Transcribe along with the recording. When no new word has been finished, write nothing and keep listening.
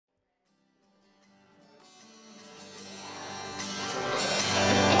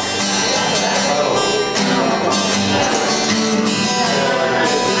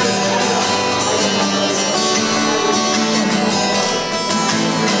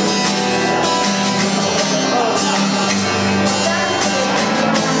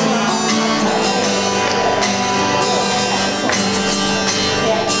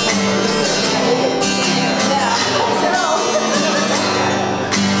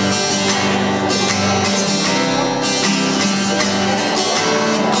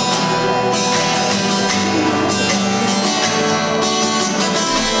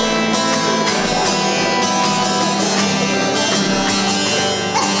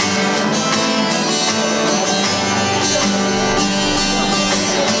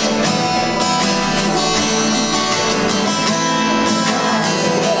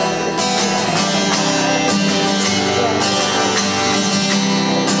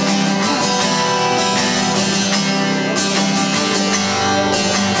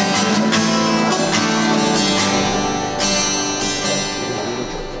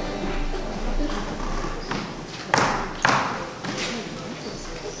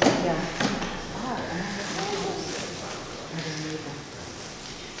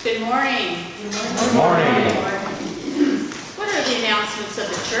Good morning. Good morning. What are the announcements of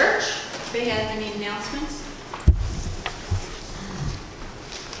the church? Do they have any announcements?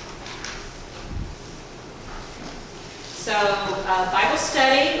 So, Bible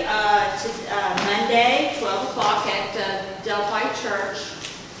study Monday, 12 o'clock at Delphi Church.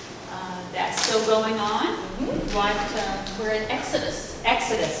 That's still going on. We're in Exodus.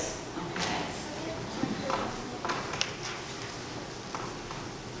 Okay.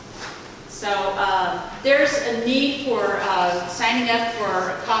 So, there's a need for signing up for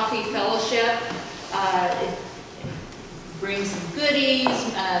a coffee fellowship. It brings some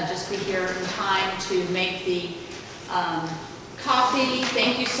goodies. Just be here in time to make the coffee.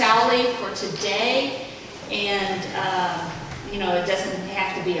 Thank you, Sally, for today. And you know, it doesn't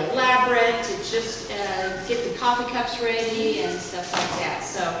have to be elaborate. It's just get the coffee cups ready and stuff like that.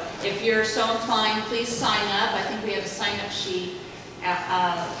 So if you're so inclined, please sign up. I think we have a sign-up sheet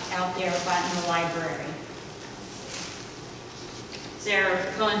out there in the library. Is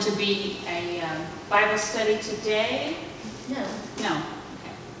there going to be a Bible study today? No. No.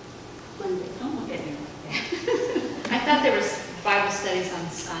 Okay. Monday. Don't look at me like that. I thought there was Bible studies on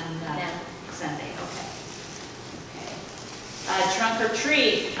Sunday. Okay. Trunk or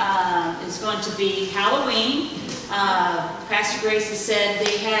treat is going to be Halloween. Pastor Grace has said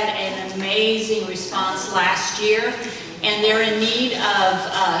they had an amazing response last year, and they're in need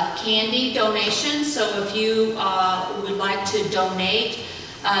of candy donations. So if you would like to donate,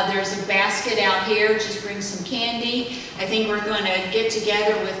 there's a basket out here. Just bring some candy. I think we're going to get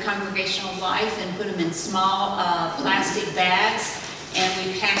together with Congregational Life and put them in small plastic bags, and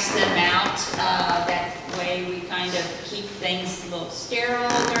we pass them out. That way we kind of keep things a little sterile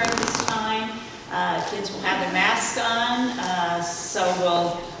during this time. Kids will have their masks on, so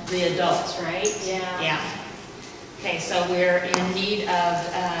will the adults, right? Yeah. Okay, so we're in need of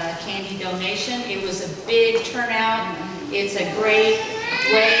candy donation. It was a big turnout. It's a great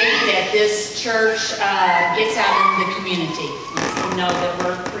way that this church gets out in the community. So know that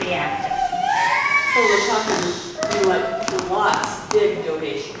we're pretty active. So we're talking like lots, big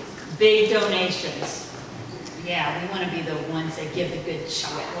donations. Big donations. Yeah, we want to be the ones that give the good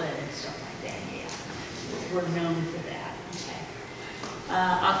chocolate and stuff like that. Yeah, we're known for that. Okay.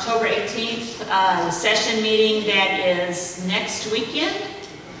 October 18th, the session meeting that is next weekend,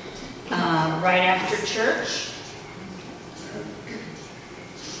 right after church.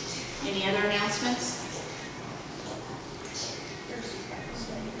 Any other announcements?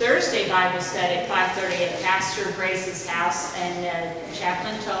 Thursday Bible study at 5:30 at Pastor Grace's house and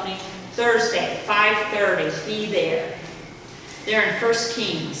Chaplain Tony. Thursday, 5:30. Be there. They're in 1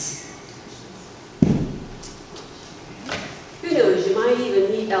 Kings. Who knows, you might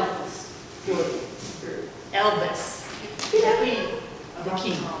even meet Elvis. Elvis. The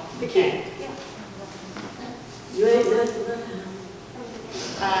king. The king. You ain't nothing but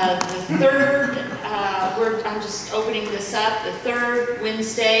the third, I'm just opening this up, the third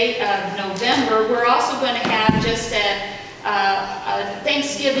Wednesday of November, we're also going to have just a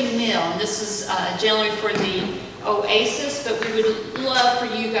Thanksgiving meal. And this is generally for the Oasis, but we would love for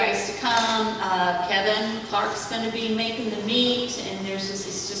you guys to come. Kevin Clark's going to be making the meat, and it's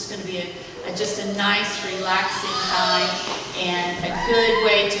just going to be just a nice, relaxing time and a good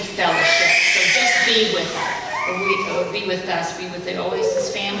way to fellowship. So just be with us. Be with us, be with the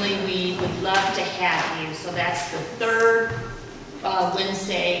Oasis family. We would love to have you. So that's the third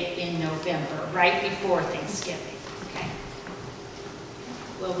Wednesday in November, right before Thanksgiving. Okay.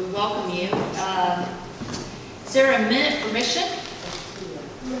 Well, we welcome you. Is there a minute for mission?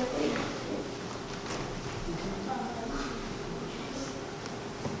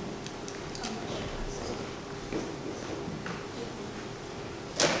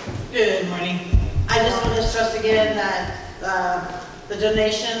 Good morning. I just want to stress again that the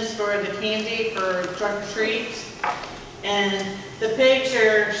donations for the candy for trunk or treat and the pigs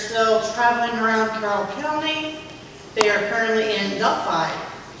are still traveling around Carroll County. They are currently in Delphi.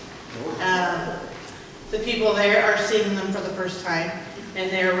 The people there are seeing them for the first time, and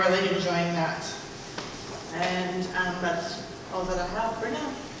they're really enjoying that. And that's all that I have for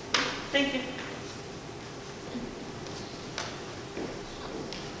now. Thank you.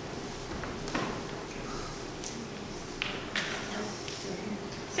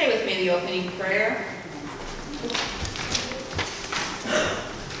 Say with me the opening prayer.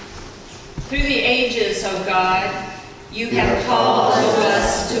 Through the ages, O God, you have called to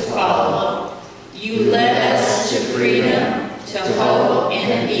us to follow. You led us to freedom, to hope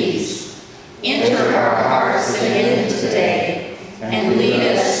and peace. Enter our hearts again today and lead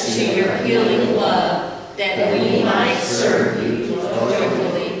us to healing love, that we might serve you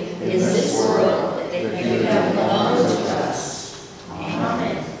joyfully in this world that you have loaned to us.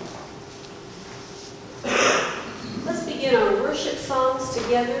 Amen. Let's begin our worship songs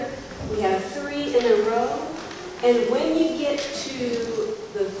together. We have 3 in a row. And when you get to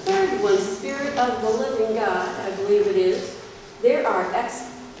the third one, Spirit of the Living God, I believe it is, there are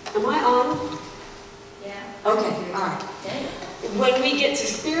am I on? Yeah. Okay, all right. Okay. When we get to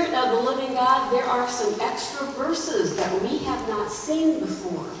Spirit of the Living God, there are some extra verses that we have not seen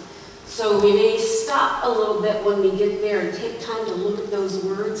before. So we may stop a little bit when we get there and take time to look at those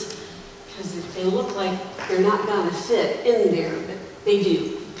words, because they look like they're not going to fit in there, but they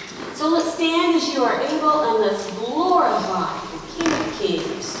do. So let's stand as you are able and let's glorify the King of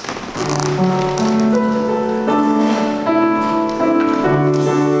Kings.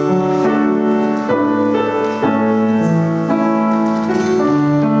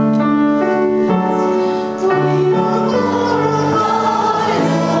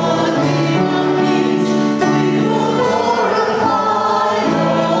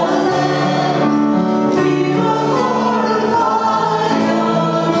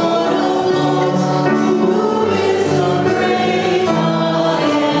 Who is the great I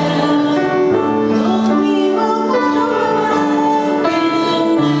am?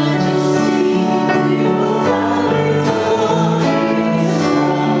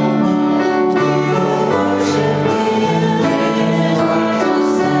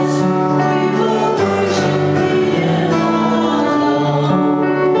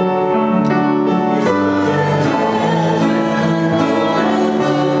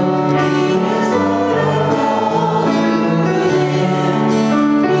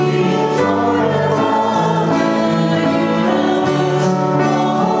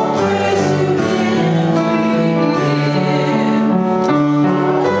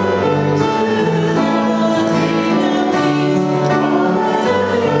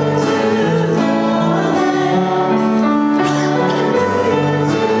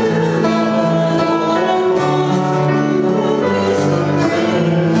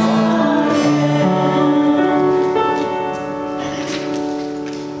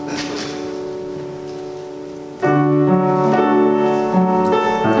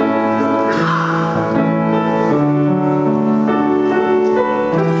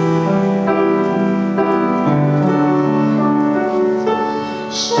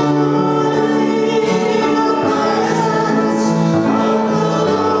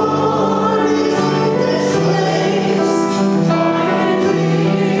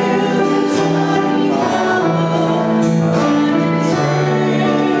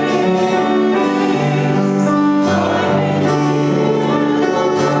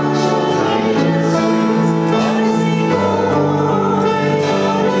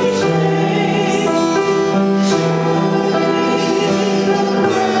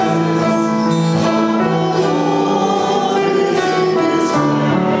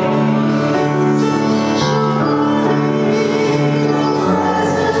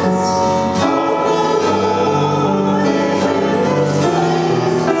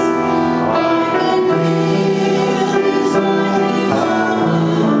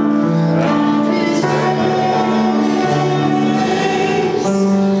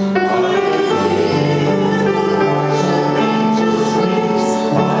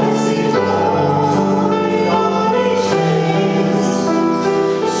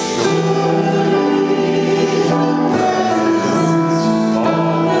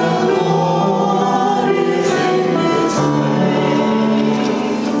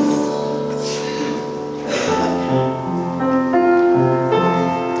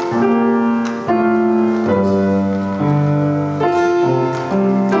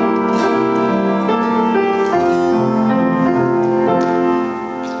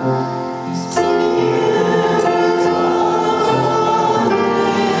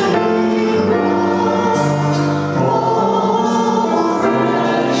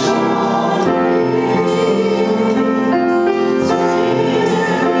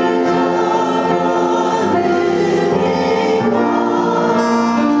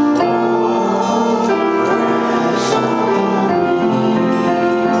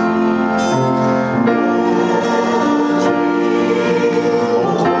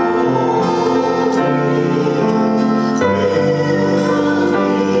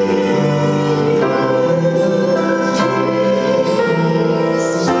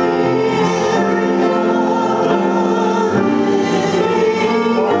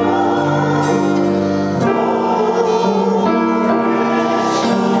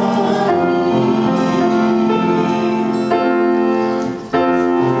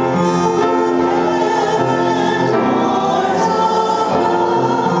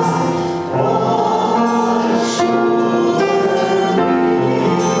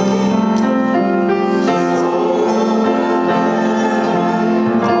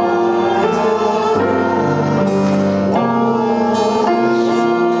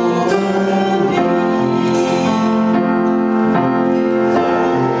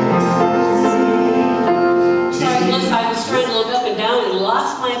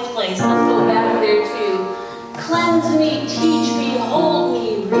 my place. Let's go back there to cleanse me, teach me, hold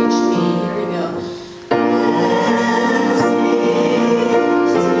me, reach me. Here we go.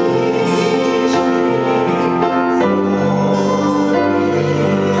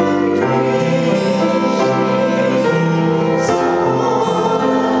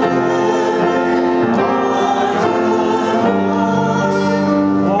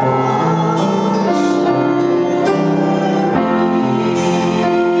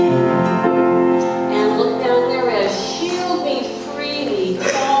 And look down there as shield me, free me,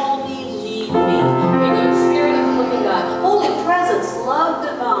 call me, lead me. Here goes the Spirit of the living God. Holy presence, love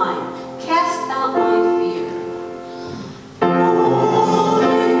divine, cast out my fear.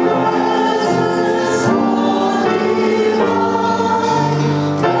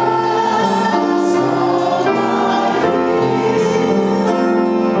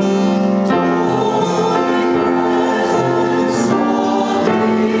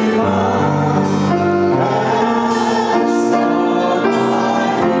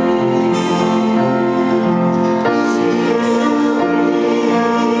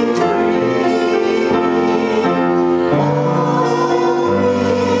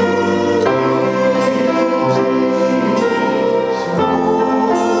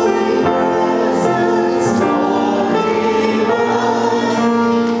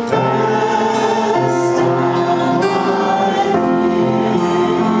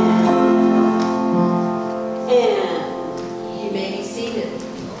 And You may be seated.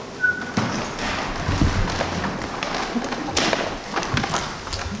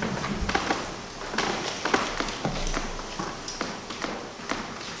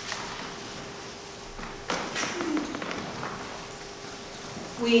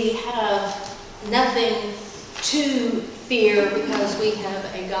 We have nothing to fear because we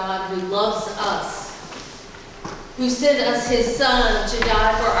have a God who loves us, who sent us his Son to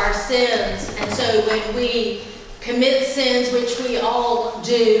die for our sins. And so when we commit sins, which we all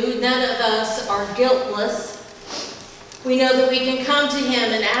do, none of us are guiltless. We know that we can come to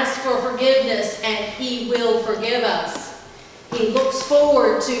him and ask for forgiveness, and he will forgive us. He looks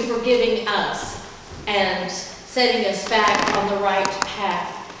forward to forgiving us and setting us back on the right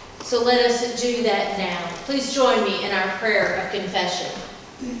path. So let us do that now. Please join me in our prayer of confession.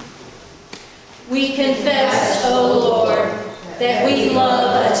 We confess, O Lord, that we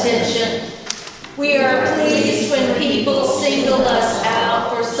love attention. We are pleased when people single us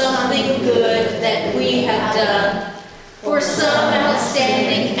out for something good that we have done, for some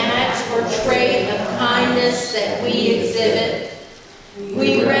outstanding act or trait of kindness that we exhibit.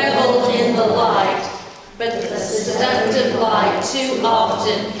 We revel in the light, but the seductive light too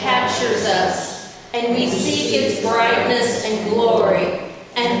often captures us, and we seek its brightness and glory,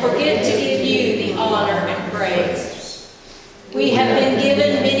 and forget to give you the honor and praise. We have been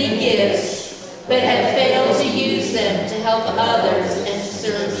given many gifts, but have failed to use them to help others and to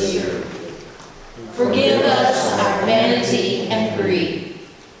serve you. Forgive us our vanity and greed.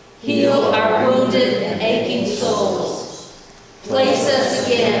 Heal our wounded and aching souls. Place us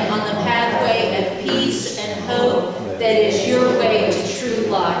again on the pathway of peace and hope that is your way to true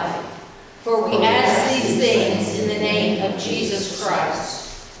life. For we ask these things in the name of Jesus Christ.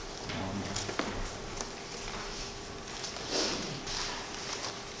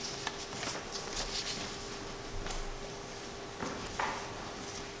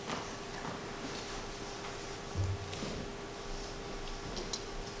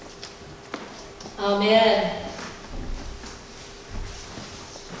 Amen.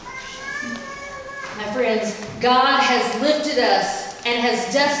 My friends, God has lifted us and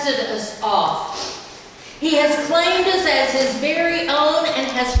has dusted us off. He has claimed us as his very own and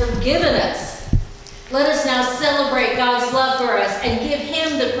has forgiven us. Let us now celebrate God's love for us and give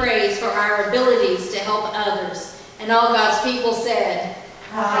him the praise for our abilities to help others. And all God's people said,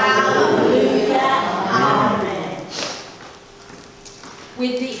 Hallelujah. Amen.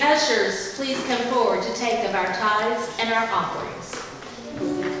 With the ushers, please come forward to take of our tithes and our offerings.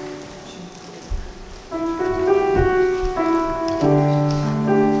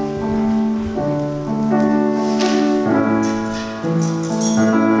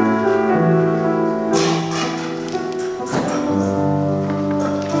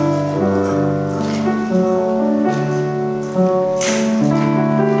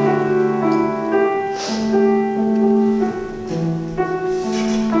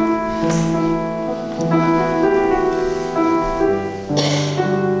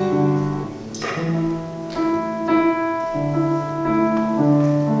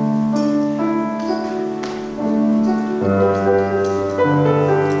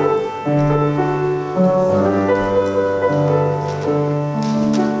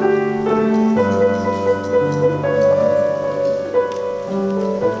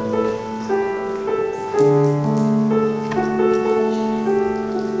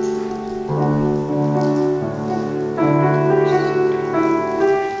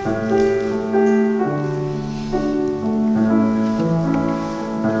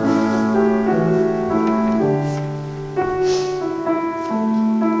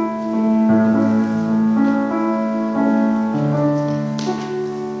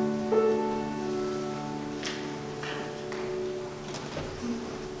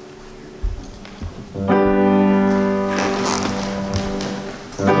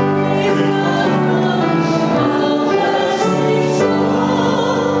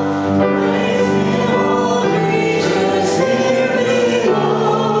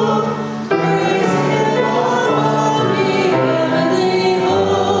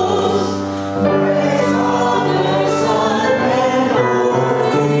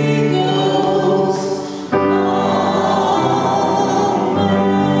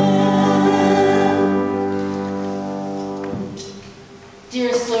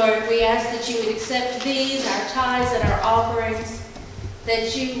 Dearest Lord, we ask that you would accept these, our tithes and our offerings,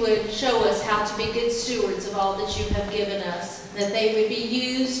 that you would show us how to be good stewards of all that you have given us, that they would be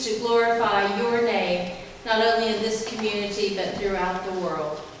used to glorify your name, not only in this community, but throughout the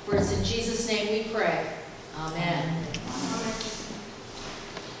world. For it's in Jesus' name we pray. Amen.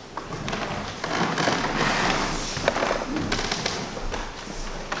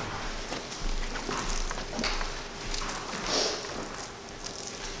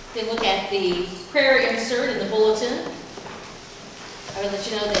 Then look at the prayer insert in the bulletin. I will let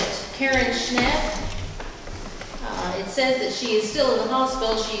you know that Karen Schnepp, it says that she is still in the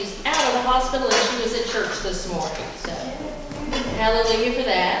hospital. She's out of the hospital and she was at church this morning. So, hallelujah for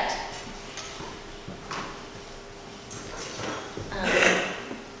that.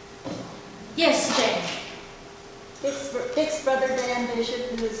 Yes, Jane. Dick's brother Dan Bishop,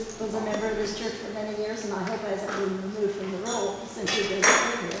 who was a member of this church for many years, and I hope hasn't been removed from the role since he did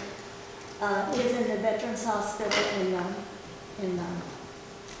here, is in the Veterans Hospital in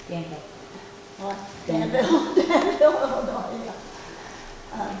Danville. what? Danville, Illinois. Yeah.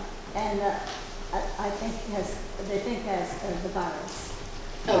 I think they think has the virus.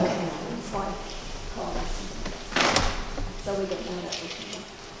 Okay. His wife called us, so we get one up with him.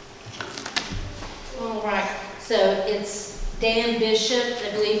 All right. So it's Dan Bishop.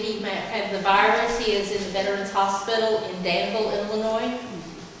 I believe he might have the virus. He is in the Veterans Hospital in Danville, Illinois.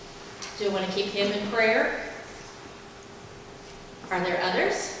 Do you want to keep him in prayer? Are there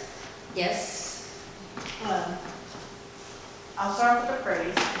others? Yes. I'll start with the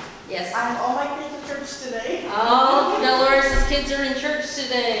praise. Yes. I have all my kids in church today. Oh, Dolores' kids are in church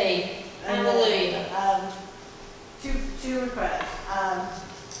today. And Hallelujah. then, two requests.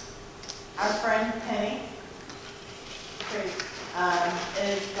 Our friend Penny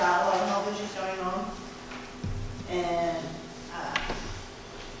has got a lot of health issues going on, and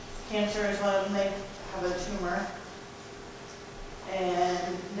cancer as well, and they have a tumor.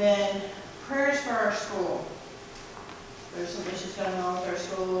 And then prayers for our school. There's some issues going on with our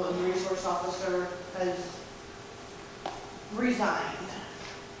school, and the resource officer has resigned.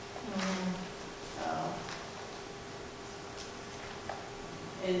 So,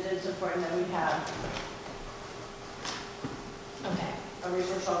 and it's important that we have Okay. a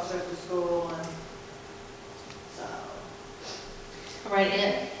resource officer at the school, and so. All right.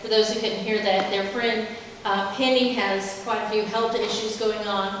 And for those who couldn't hear that, their friend Penny has quite a few health issues going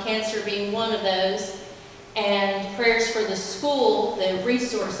on, cancer being one of those. And prayers for the school, the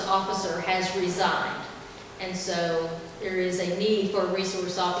resource officer has resigned. And so there is a need for a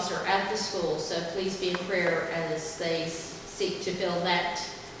resource officer at the school. So please be in prayer as they seek to fill that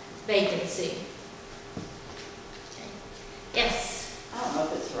vacancy. Okay. Yes. I don't know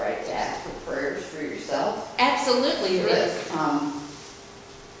if it's right to ask for prayers for yourself. Absolutely it is.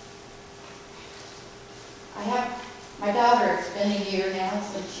 I have my daughter, it's been a year now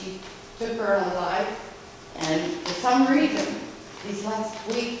since she took her own life. And for some reason, these last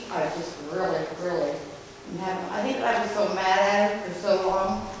weeks, I just really I think I was so mad at her for so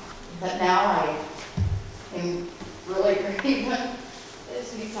long that now I am really grieving.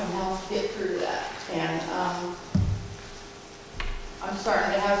 There's me some help to get through that. And I'm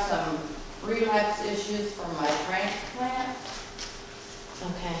starting to have some relapse issues from my transplant.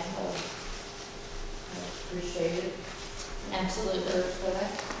 Okay. I appreciate it. Absolutely. For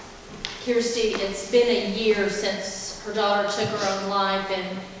that. Kirsty, it's been a year since her daughter took her own life,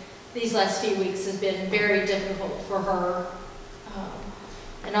 and these last few weeks have been very difficult for her.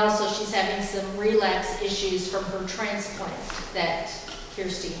 And also she's having some relapse issues from her transplant that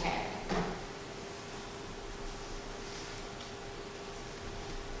Kirsty had.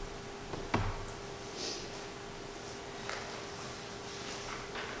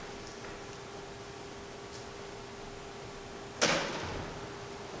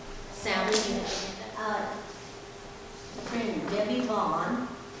 Friend Debbie Vaughn,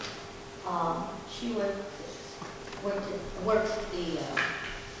 she works at the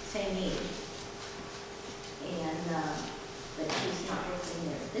St. Eve, and but she's not working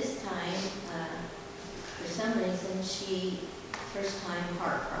there this time. For some reason, she first time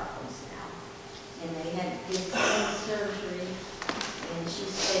heart problems now, and they had to give her surgery, and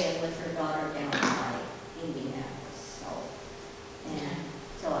she's staying with her daughter down by Indianapolis.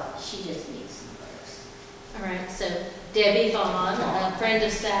 So she just needs some prayers. All right, so Debbie Vaughn, a friend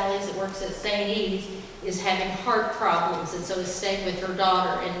of Sally's that works at St. E's, is having heart problems, and so is staying with her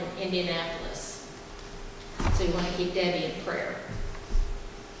daughter in Indianapolis. So you want to keep Debbie in prayer.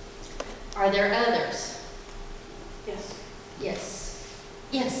 Are there others? Yes. Yes.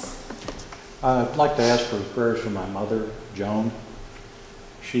 Yes. I'd like to ask for prayers for my mother, Joan.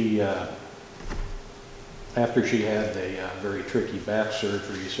 She, after she had a very tricky back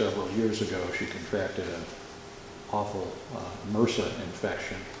surgery several years ago, she contracted an awful MRSA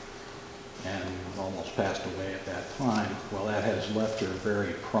infection and almost passed away at that time. Well, that has left her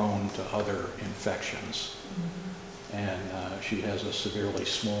very prone to other infections. And she has a severely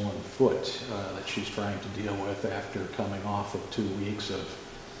swollen foot that she's trying to deal with after coming off of 2 weeks of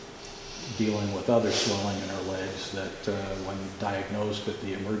dealing with other swelling in her legs that when diagnosed at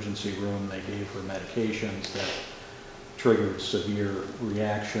the emergency room, they gave her medications that triggered severe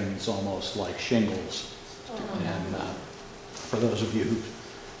reactions, almost like shingles. And for those of you who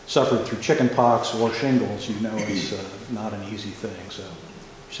suffered through chicken pox or shingles, you know it's not an easy thing. So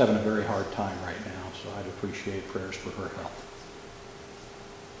she's having a very hard time right now, so I'd appreciate prayers for her health.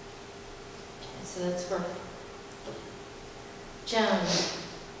 Okay, so that's for Joan.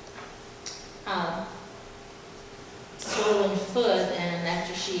 Swollen foot, and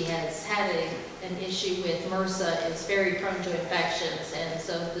after she has had an issue with MRSA, is very prone to infections, and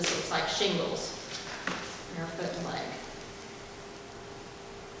so this looks like shingles in her foot and leg.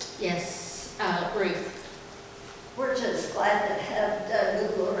 Yes, Ruth. We're just glad to have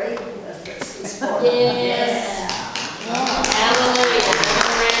Doug Lorraine with us this morning. Yes. Hallelujah.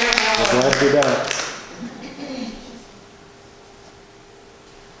 Glad to do that.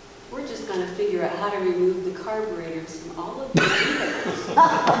 We're just going to figure out how to remove the carburetors from all of the vehicles.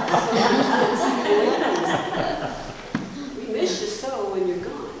 We miss you so when you're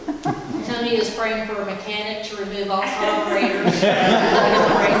gone. Tony is praying for a mechanic to remove all carburetors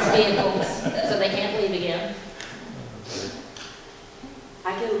from Lorraine's vehicles so they can't leave again. I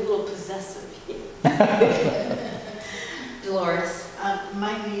get a little possessive here. Dolores.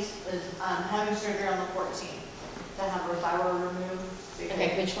 My niece is having surgery on the 14th to have her thyroid removed. Okay,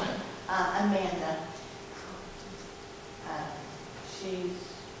 which one? Amanda. She's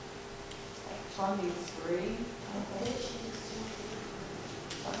like 23, I think.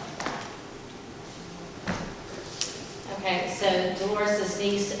 Okay, so Dolores'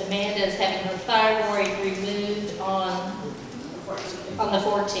 niece Amanda is having her thyroid removed on the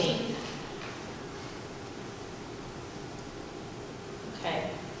 14th. Okay,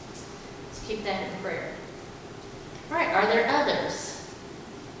 let's keep that in prayer. All right, are there others?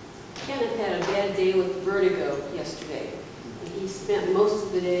 Kenneth had a bad day with vertigo yesterday. He spent most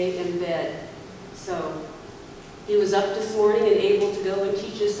of the day in bed. So he was up this morning and able to go and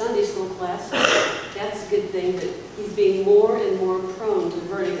teach his Sunday school class. That's a good thing, that he's being more and more prone to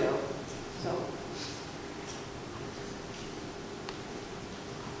vertigo. So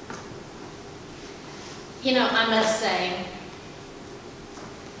You know, I must say,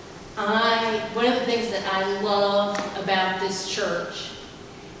 one of the things that I love about this church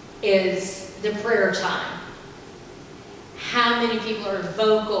is the prayer time. How many people are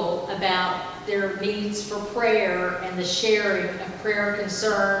vocal about their needs for prayer and the sharing of prayer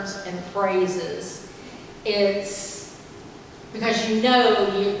concerns and praises. It's because you know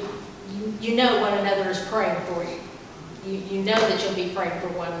one another is praying for you. You know that you'll be praying for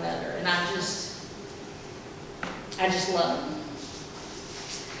one another, and I just love it.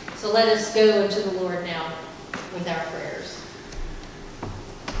 So let us go into the Lord now with our prayers.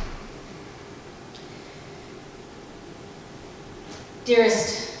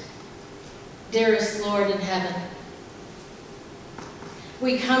 Dearest Lord in heaven,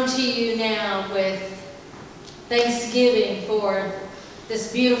 we come to you now with thanksgiving for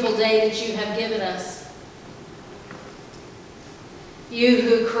this beautiful day that you have given us. You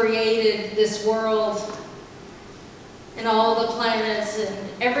who created this world and all the planets and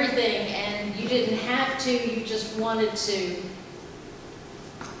everything, and you didn't have to, you just wanted to.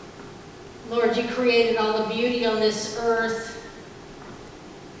 Lord, you created all the beauty on this earth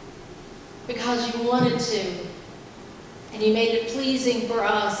because you wanted to, and you made it pleasing for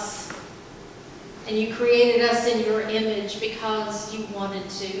us And you created us in your image because you wanted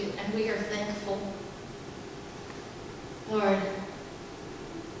to, and we are thankful. Lord,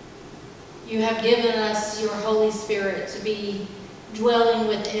 you have given us your Holy Spirit to be dwelling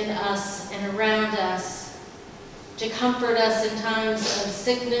within us and around us, to comfort us in times of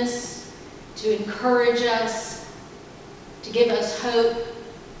sickness, to encourage us, to give us hope,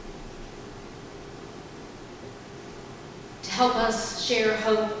 to help us share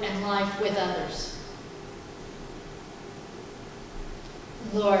hope and life with others.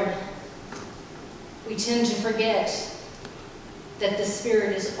 Lord, we tend to forget that the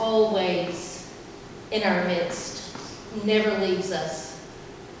Spirit is always in our midst, never leaves us.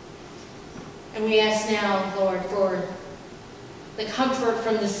 And we ask now, Lord, for the comfort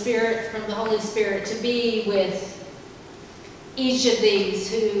from the Spirit, from the Holy Spirit, to be with each of these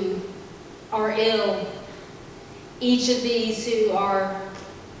who are ill, each of these who are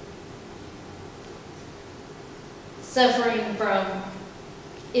suffering from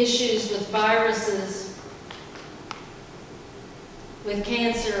issues with viruses, with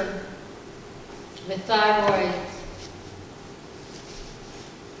cancer, with thyroid,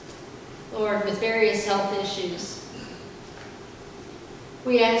 Lord, with various health issues.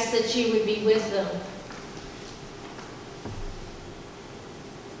 We ask that you would be with them.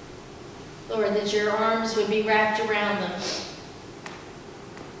 Lord, that your arms would be wrapped around them.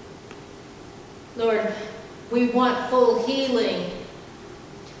 Lord, we want full healing.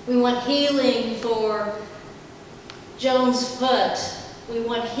 We want healing for Joan's foot. We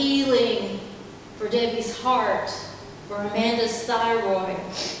want healing for Debbie's heart, for Amanda's thyroid,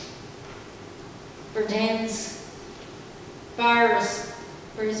 for Dan's virus,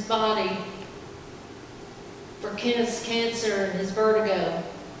 for his body, for Kenneth's cancer and his vertigo.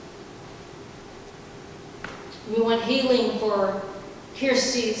 We want healing for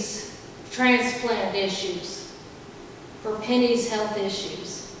Kirsty's transplant issues, for Penny's health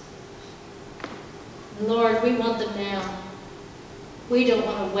issues. And Lord, we want them now. We don't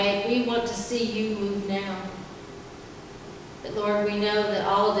want to wait. We want to see you move now. But Lord, we know that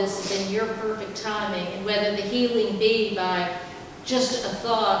all of this is in your perfect timing, and whether the healing be by just a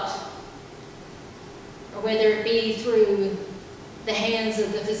thought, or whether it be through the hands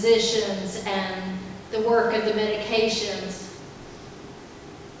of the physicians and the work of the medications,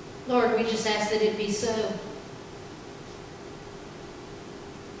 Lord, we just ask that it be so.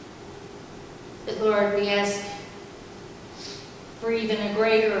 But Lord, we ask for even a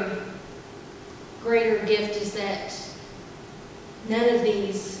greater gift, is that none of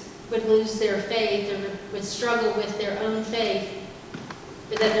these would lose their faith or would struggle with their own faith,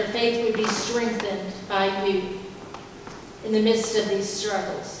 but that their faith would be strengthened by you in the midst of these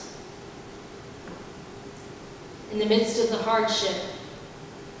struggles, in the midst of the hardship,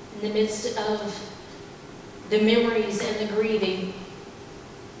 in the midst of the memories and the grieving.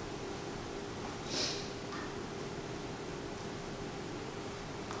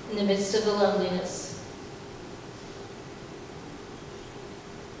 In the midst of the loneliness.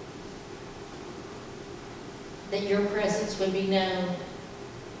 That your presence would be known,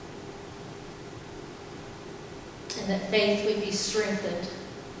 and that faith would be strengthened,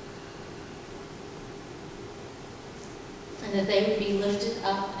 and that they would be lifted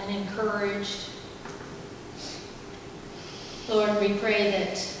up and encouraged. Lord, we pray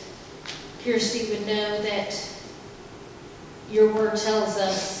that Kirsty would know that your word tells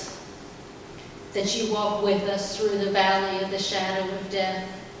us that you walk with us through the valley of the shadow of death.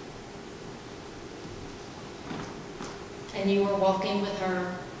 And you are walking with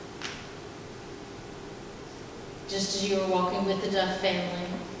her, just as you are walking with the Duff family.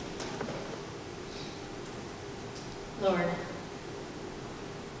 Lord,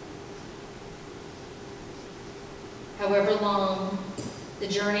 however long the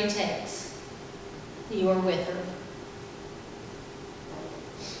journey takes, you are with her.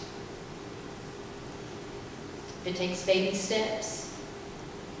 If it takes baby steps,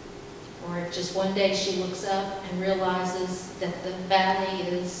 or if just one day she looks up and realizes that the valley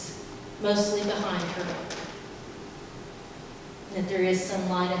is mostly behind her, that there is some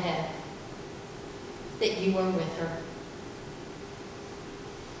light ahead, that you are with her,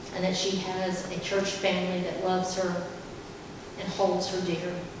 and that she has a church family that loves her and holds her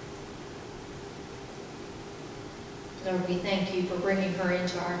dear. Lord, we thank you for bringing her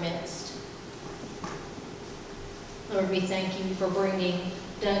into our midst. Lord, we thank you for bringing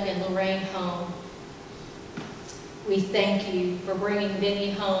Doug and Lorraine home. We thank you for bringing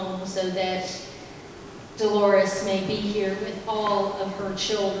Benny home so that Dolores may be here with all of her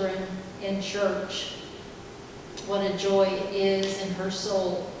children in church. What a joy it is in her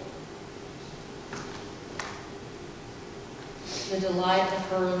soul. the delight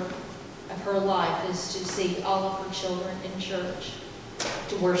of her life is to see all of her children in church,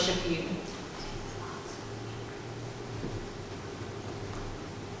 to worship you.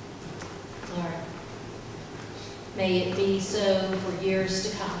 Lord, may it be so for years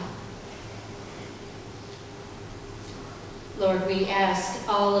to come. Lord, we ask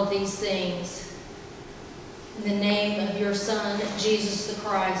all of these things in the name of your Son, Jesus the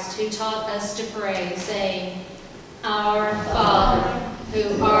Christ, who taught us to pray, saying, Our Father,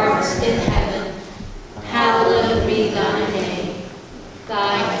 who art in heaven, hallowed be thy name.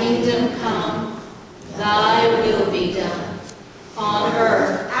 Thy kingdom come, thy will be done, on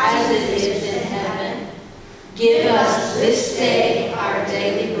earth as it is in heaven. Give us this day our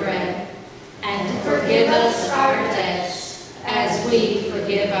daily bread, and forgive us our debts, as we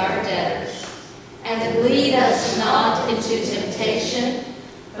forgive our debtors. And lead us not into temptation,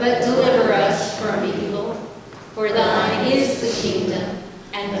 but deliver us from evil. For thine is the kingdom,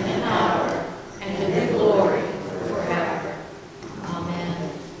 and the power, and the glory forever.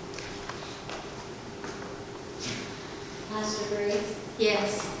 Amen. Pastor Grace,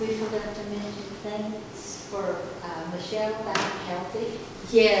 Yes. we forgot to mention thanks for Michelle back healthy.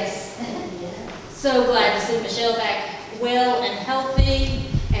 Yes. Yeah. So glad to see Michelle back well and healthy,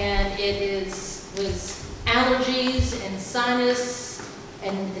 and it was allergies and sinus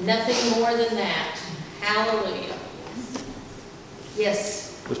and nothing more than that. Hallelujah.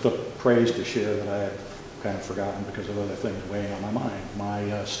 Yes. Just a praise to share that I had kind of forgotten because of other things weighing on my mind.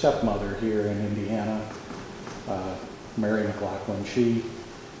 My stepmother here in Indiana, Mary McLaughlin, she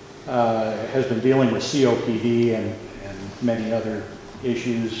has been dealing with COPD and many other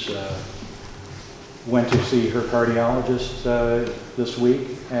issues. Went to see her cardiologist this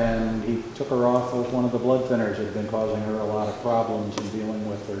week, and he took her off of one of the blood thinners that had been causing her a lot of problems in dealing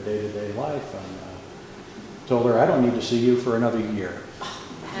with her day-to-day life, and told her, I don't need to see you for another year.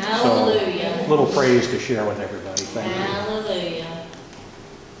 Hallelujah. So, little praise to share with everybody. Thank you. Hallelujah.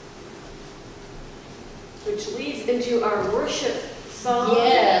 Which leads into our worship song.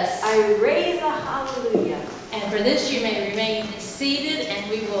 Yes. I raise a hallelujah. And for this, you may remain seated, and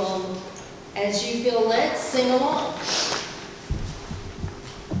we will, as you feel led, sing along.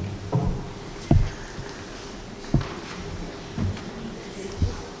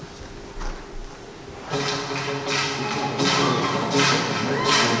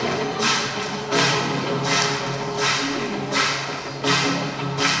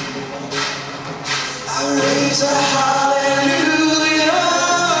 I raise a hallelujah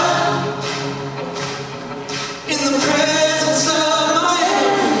in the presence of my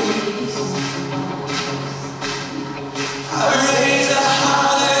enemies.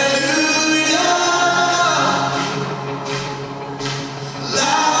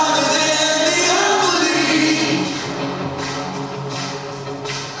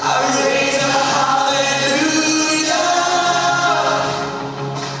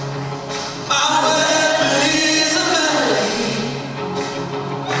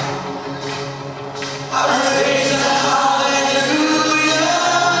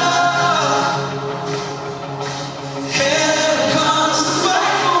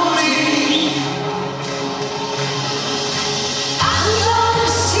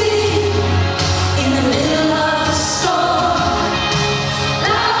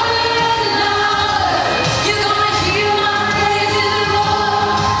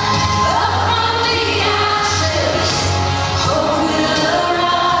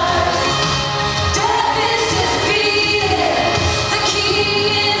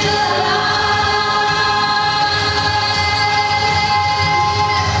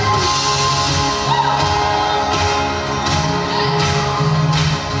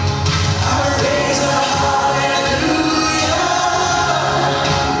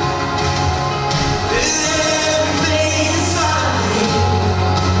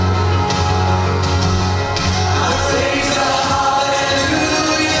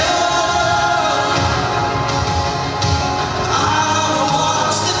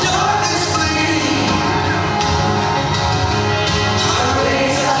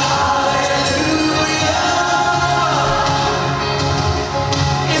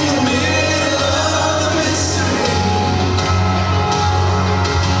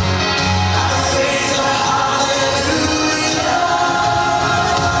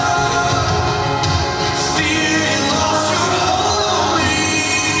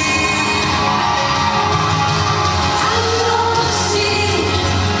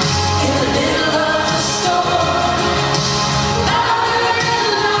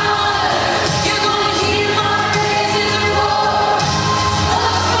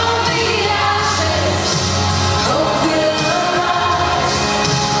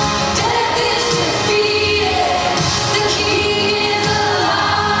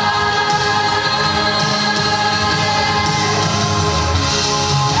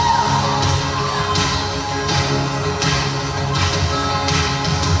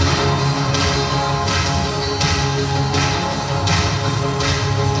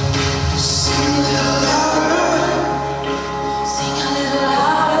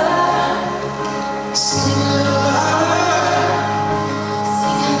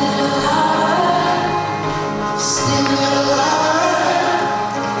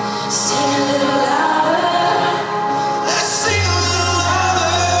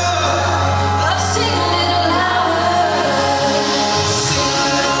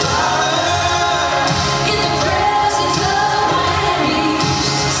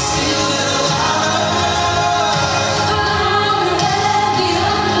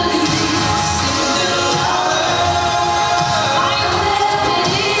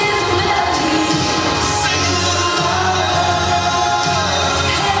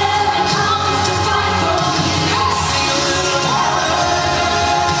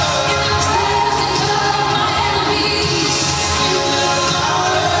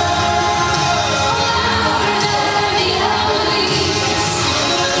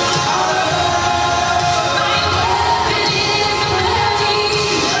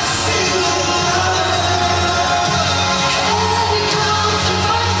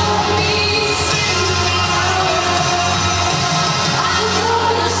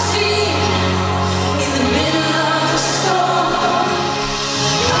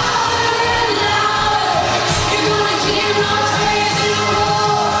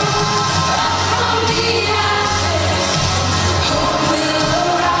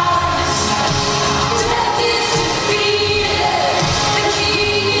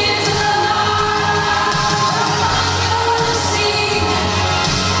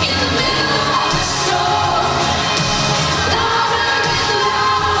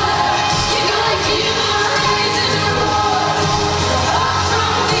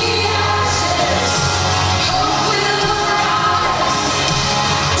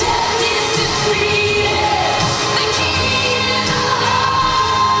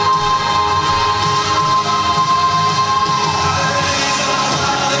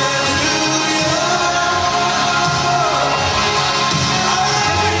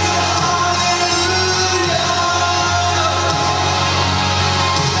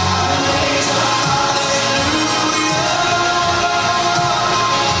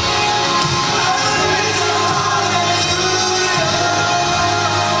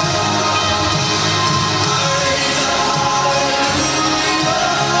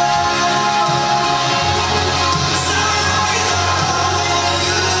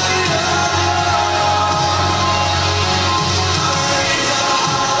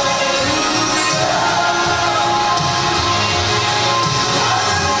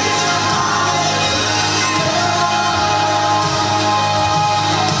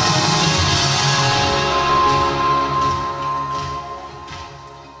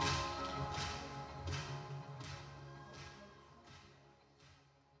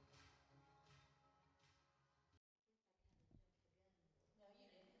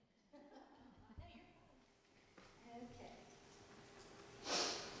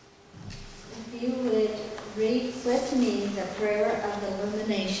 with me the prayer of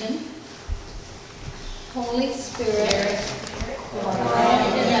illumination. Holy Spirit,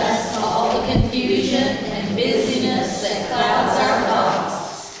 quiet in us all the confusion and busyness that clouds our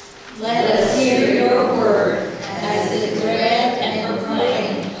thoughts. Let us hear your word as it is read and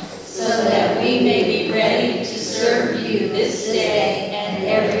proclaimed, so that we may be ready to serve you this day and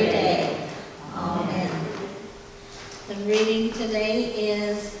every day. Amen. The reading today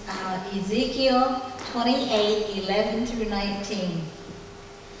is Ezekiel 28:11 through 19.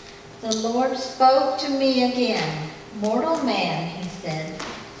 The Lord spoke to me again. Mortal man, he said,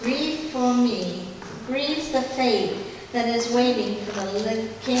 grieve for me, grieves the fate that is waiting for the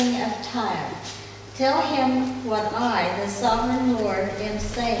king of Tyre. Tell him what I, the sovereign Lord, am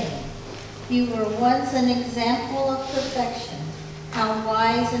saying. You were once an example of perfection, how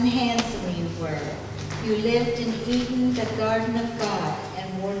wise and handsome you were. You lived in Eden, the garden of God,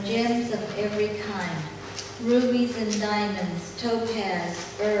 and wore gems of every kind, rubies and diamonds,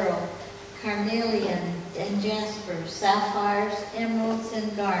 topaz, beryl, carnelian and jasper, sapphires, emeralds,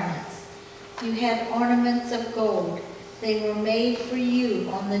 and garnets. You had ornaments of gold. They were made for you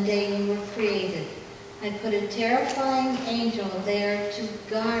on the day you were created. I put a terrifying angel there to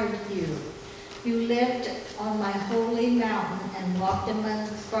guard you. You lived on my holy mountain and walked among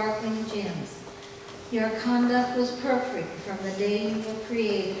sparkling gems. Your conduct was perfect from the day you were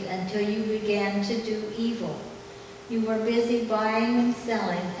created until you began to do evil. You were busy buying and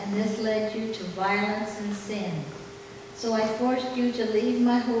selling, and this led you to violence and sin. So I forced you to leave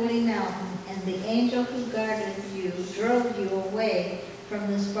my holy mountain, and the angel who guarded you drove you away from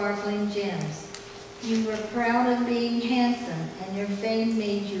the sparkling gems. You were proud of being handsome, and your fame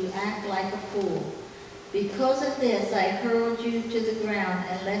made you act like a fool. Because of this, I hurled you to the ground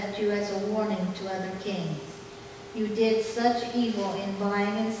and left you as a warning to other kings. You did such evil in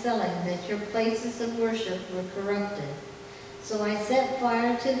buying and selling that your places of worship were corrupted. So I set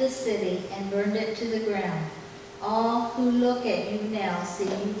fire to the city and burned it to the ground. All who look at you now see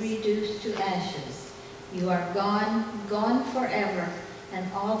you reduced to ashes. You are gone, gone forever, and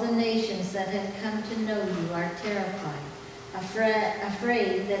all the nations that have come to know you are terrified,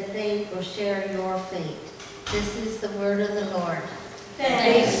 afraid that they will share your fate. This is the word of the Lord.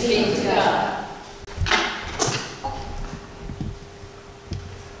 Thanks be to God.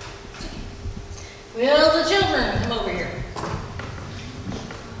 Will the children come over here?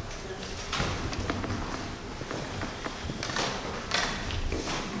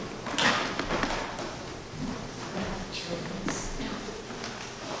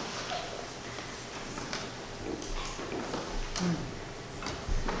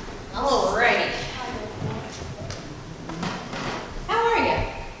 All right. How are you?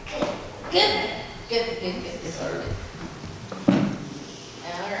 Good. Good.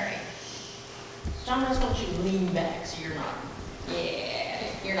 All right. John, I just want you to lean back so you're not,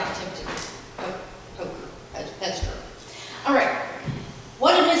 you're not tempted. Poker. That's true. All right.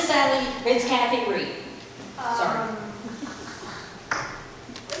 What did Miss Kathy read? Sorry.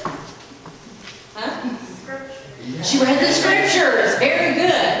 Huh? She read the scriptures. Very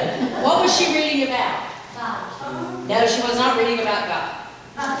good. What was she reading about? God. No, she was not reading about God.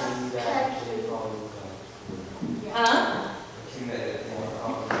 Huh?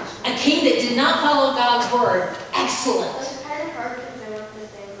 A king that did not follow God's word. Excellent.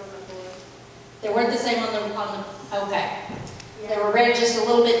 They weren't the same on the okay. They were read just a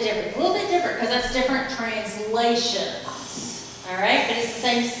little bit different. A little bit different because that's different translations. All right, but it's the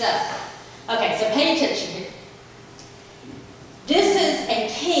same stuff. Okay, so pay attention here. This is a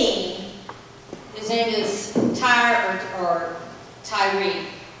king. His name is Tyre or Tyree.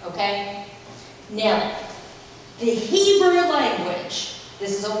 Okay. Now, the Hebrew language.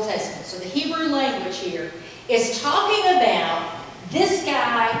 This is Old Testament. So the Hebrew language here is talking about this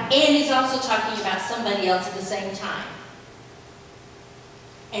guy, and he's also talking about somebody else at the same time.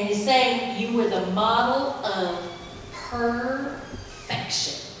 And he's saying you were the model of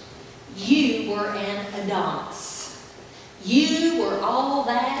perfection. You were an Adonis. You were all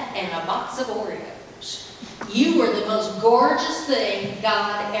that and a box of Oreos. You were the most gorgeous thing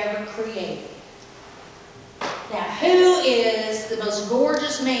God ever created. Now, who is the most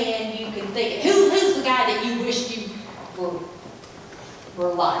gorgeous man you can think of? Who's the guy that you wished you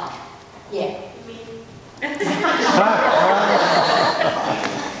were like? Yeah.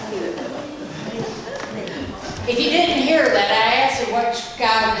 If you didn't hear that, I asked him what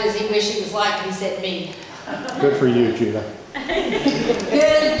guy does he wish he was like, and he said me. Good for you, Judah.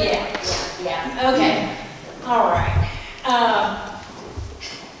 Good, yeah, okay. All right.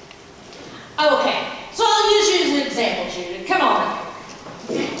 Okay, so I'll use you as an example, Judah. Come on.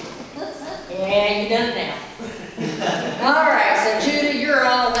 Yeah, you done it now.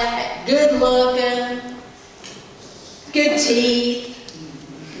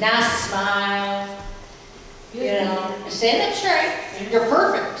 nice smile, you know, stand up straight. You're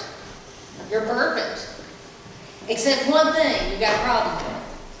perfect. You're perfect. Except one thing you got a problem with.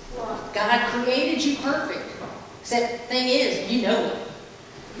 God created you perfect. Except the thing is, you know it.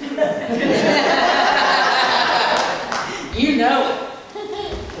 You know it.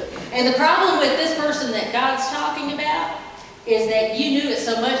 And the problem with this person that God's talking about is that you knew it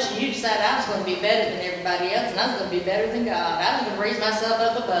so much and you decided I was going to be better than everybody else and I was going to be better than God. I was going to raise myself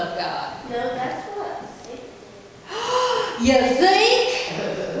up above God. No, that's what Satan did. You think?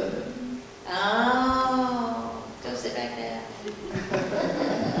 Oh, go sit back down.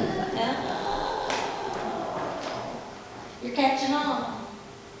 Oh, you're catching on.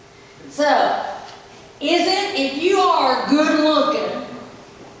 So, if you are good looking,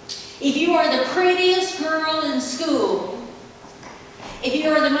 if you are the prettiest girl in school, if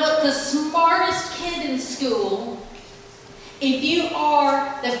you are the smartest kid in school, if you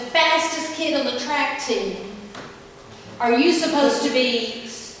are the fastest kid on the track team, are you supposed to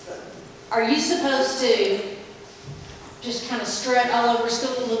just kind of strut all over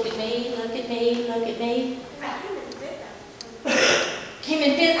school, look at me, look at me, look at me? Came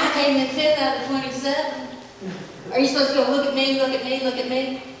in fifth, I came in fifth out of 27. Are you supposed to go look at me, look at me, look at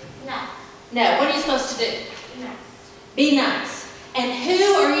me? No. No, what are you supposed to do? No. Be nice. And who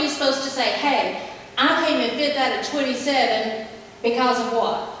are you supposed to say, hey, I came in fifth out of 27 because of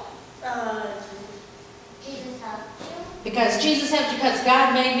what? Jesus helped you. Because Jesus helped you, because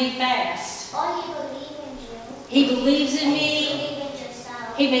God made me fast. Or he believed in you. He believes in You me. believe in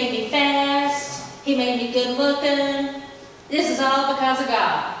yourself. He made me fast. He made me good looking. This is all because of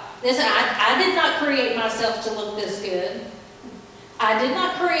God. Listen, I did not create myself to look this good. I did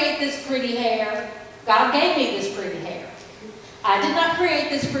not create this pretty hair. God gave me this pretty hair. I did not create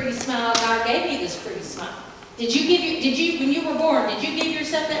this pretty smile. God gave me this pretty smile. When you were born, did you give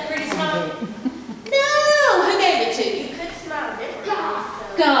yourself that pretty smile? No! Who gave it to you? You could smile differently.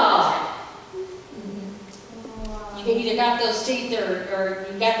 God. You either got those teeth or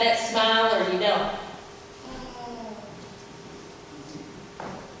you got that smile or you don't.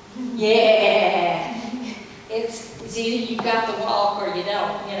 Yeah. It's either you got the walk or you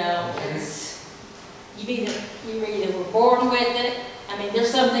don't, you know. You either were born with it. I mean,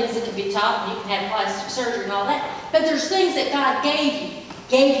 there's some things that can be taught and you can have plastic surgery and all that. But there's things that God gave you.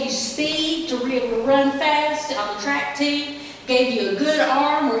 Gave you speed to be able to run fast on the track team. Gave you a good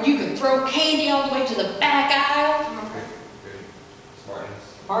arm where you could throw candy all the way to the back aisle.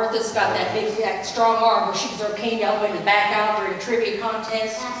 Martha's got that big, that strong arm where she can throw candy all the way to the back aisle during a trivia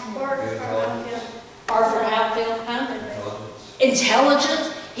contest. Arthur Outfield, huh?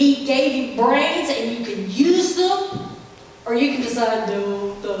 Intelligence. He gave you brains and you can use them. Or you can decide,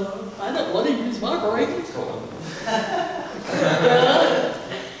 no, I don't want to use my brains.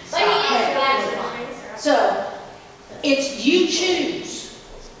 So, it's you choose.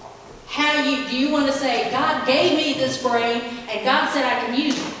 Do you want to say, God gave me this brain and God said I can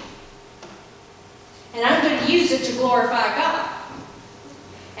use it. And I'm going to use it to glorify God.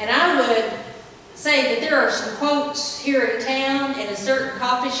 And I would say that there are some quotes here in town in a certain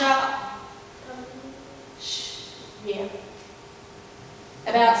coffee shop. Yeah.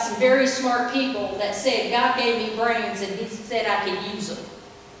 About some very smart people that said God gave me brains and he said I could use them.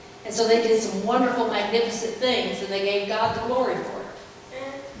 And so they did some wonderful, magnificent things and they gave God the glory for it.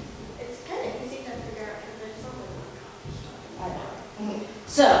 And it's kind of easy to figure out because there's someone.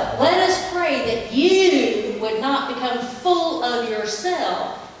 So let us pray that you would not become full of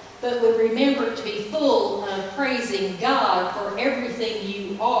yourself, but would remember to be full of praising God for everything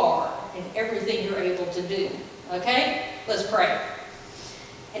you are and everything you're able to do. Okay? Let's pray.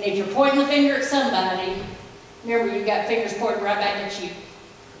 And if you're pointing the finger at somebody, remember you've got fingers pointing right back at you.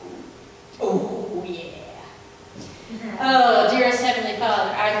 Oh, yeah. Oh, dearest Heavenly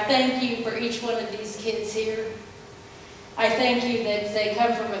Father, I thank you for each one of these kids here. I thank you that they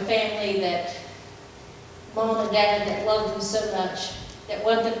come from a family that, mom and dad, that love them so much, that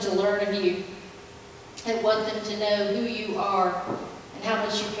want them to learn of you, and want them to know who you are and how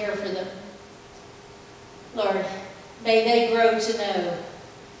much you care for them. Lord, may they grow to know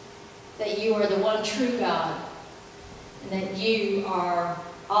that you are the one true God, and that you are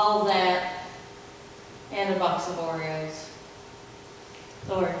all that and a box of Oreos.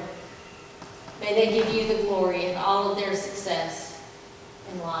 Lord, may they give you the glory in all of their success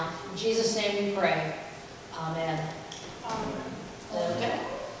in life. In Jesus' name we pray. Amen. Amen. Okay.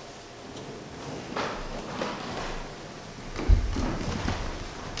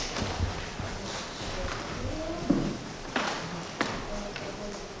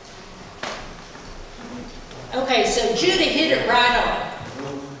 Okay, so Judah hit it right on.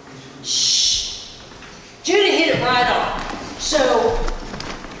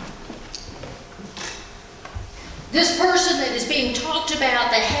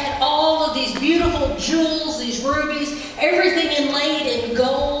 everything inlaid in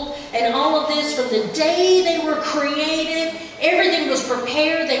gold, and all of this from the day they were created. Everything was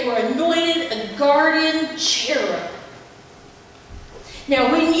prepared. They were anointed a guardian cherub.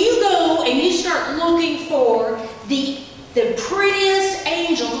 Now, when you go and you start looking for the prettiest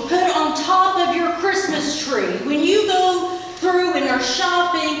angel to put on top of your Christmas tree, when you go through and are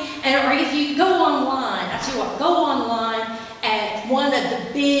shopping, or if you go online, I tell you what, go online at one of the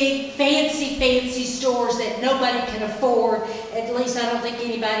big fancy stores that nobody can afford. At least I don't think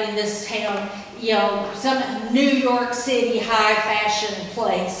anybody in this town, you know, some New York City high fashion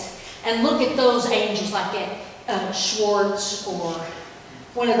place, and look at those angels like at Schwartz or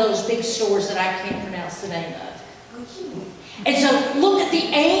one of those big stores that I can't pronounce the name of. And so look at the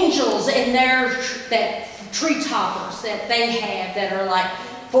angels in their that tree toppers that they have that are like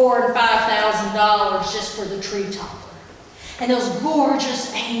 $4,000 and $5,000 just for the tree topper. And those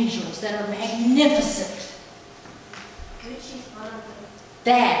gorgeous angels that are magnificent.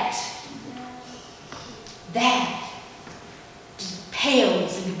 That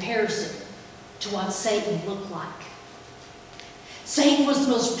pales in comparison to what Satan looked like. Satan was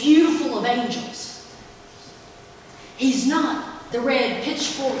the most beautiful of angels. He's not the red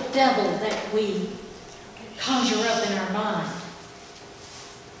pitchfork devil that we conjure up in our mind.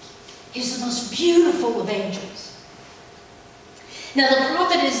 He's the most beautiful of angels. Now the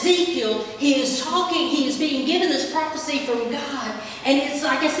prophet Ezekiel, he is being given this prophecy from God. And it's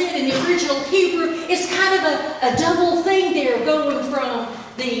like I said, in the original Hebrew, it's kind of a double thing there, going from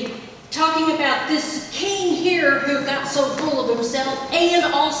the talking about this king here who got so full of himself,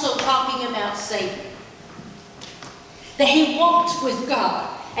 and also talking about Satan. That he walked with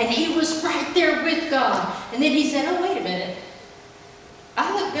God, and he was right there with God. And then he said, oh, wait a minute.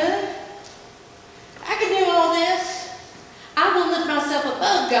 I look good. I can do all this. I will lift myself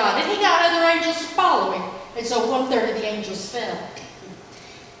above God. And he got other angels to follow him. And so 1/3 of the angels fell.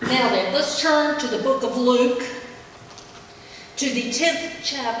 Now then, let's turn to the book of Luke, to the 10th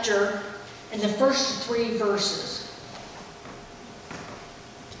chapter and the first 3 verses.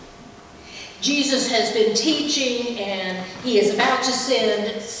 Jesus has been teaching, and he is about to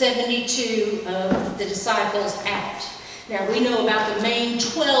send 72 of the disciples out. Now, we know about the main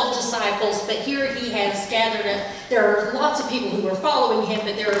 12 disciples, but here he has gathered there are lots of people who are following him,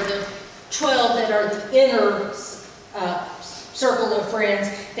 but there are the 12 that are the inner circle of friends.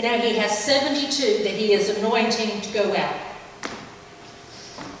 But now he has 72 that he is anointing to go out.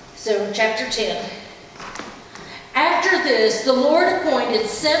 So, chapter 10. After this, the Lord appointed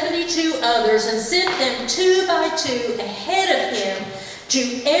 72 others and sent them 2 by 2 ahead of him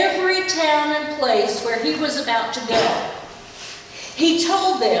to every town and place where he was about to go. He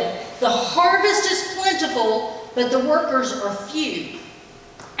told them, the harvest is plentiful, but the workers are few.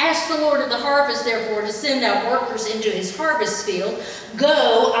 Ask the Lord of the harvest, therefore, to send out workers into his harvest field.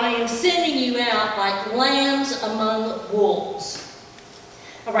 Go, I am sending you out like lambs among wolves.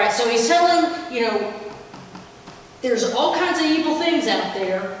 All right, so he's telling, there's all kinds of evil things out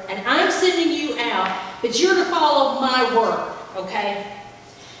there, and I'm sending you out, but you're to follow my word, okay?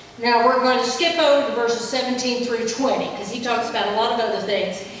 Now, we're going to skip over to verses 17 through 20, because he talks about a lot of other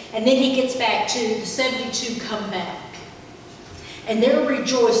things, and then he gets back to the 72 come back. And they're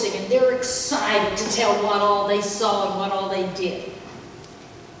rejoicing, and they're excited to tell what all they saw and what all they did.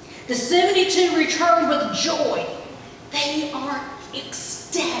 The 72 returned with joy. They are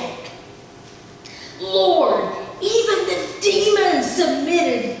ecstatic. Lord, even the demons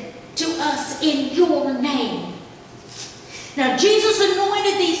submitted to us in your name. Now, Jesus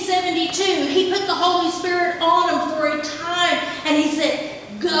anointed these 72. He put the Holy Spirit on them for a time, and he said,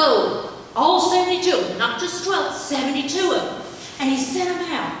 go. All 72 of them, not just 12, 72 of them. And he sent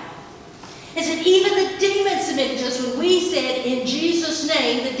them out. He said, even the demons submitted to us. When we said, in Jesus'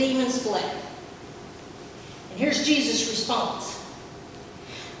 name, the demons fled. And here's Jesus' response.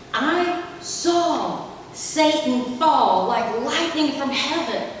 I saw Satan fall like lightning from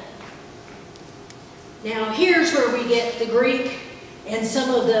heaven. Now, here's where we get the Greek and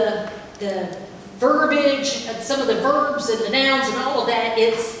some of the verbiage, and some of the verbs and the nouns and all of that.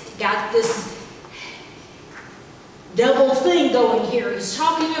 It's got this double thing going here. He's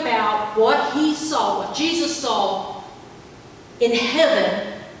talking about what he saw, what Jesus saw in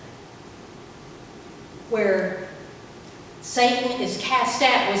heaven, where Satan was cast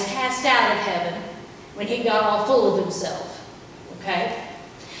out of heaven when he got all full of himself. Okay?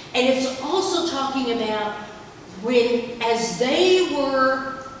 And it's also talking about when, as they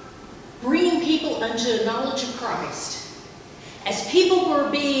were bringing people unto the knowledge of Christ, as people were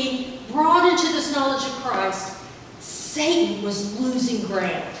being brought into this knowledge of Christ, Satan was losing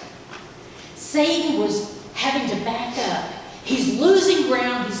ground. Satan was having to back up. He's losing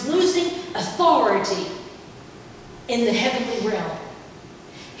ground. He's losing authority in the heavenly realm.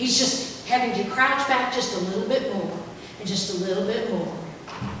 He's just having to crouch back just a little bit more and just a little bit more.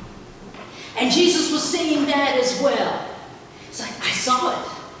 And Jesus was seeing that as well. It's like, I saw it.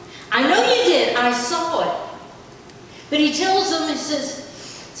 I know you did. I saw it. But he tells them, he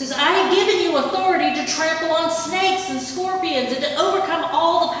says, I have given you authority to trample on snakes and scorpions and to overcome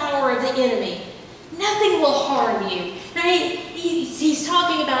all the power of the enemy. Nothing will harm you. Now, he's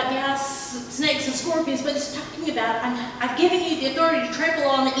talking about, yeah, snakes and scorpions, but he's talking about, I've given you the authority to trample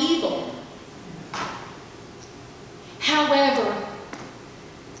on the evil. However,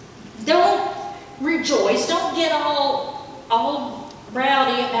 don't rejoice, don't get all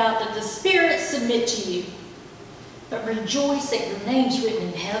rowdy about that the spirits submit to you, but rejoice that your name's written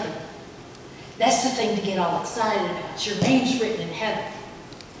in heaven. That's the thing to get all excited about. Your name's written in heaven.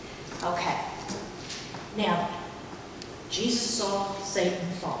 Okay. Now, Jesus saw Satan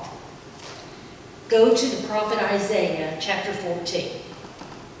fall. Go to the prophet Isaiah, chapter 14.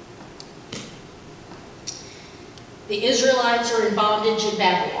 The Israelites are in bondage in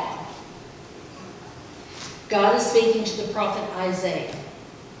Babylon. God is speaking to the prophet Isaiah.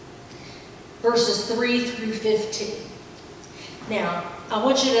 Verses 3 through 15. Now, I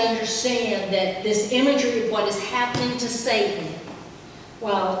want you to understand that this imagery of what is happening to Satan,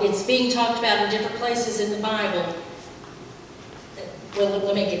 while it's being talked about in different places in the Bible, well,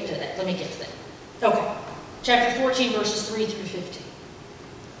 let me get to that. Okay. Chapter 14, verses 3 through 15.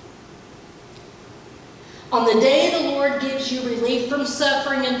 On the day the Lord gives you relief from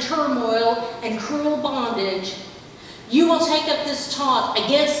suffering and turmoil and cruel bondage, you will take up this taunt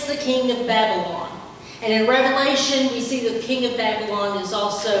against the king of Babylon. And in Revelation, we see that the king of Babylon is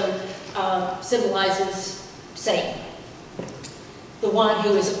also symbolizes Satan, the one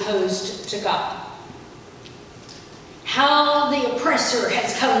who is opposed to God. How the oppressor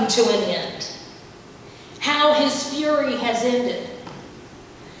has come to an end. How his fury has ended.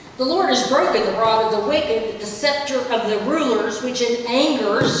 The Lord has broken the rod of the wicked, the scepter of the rulers, which in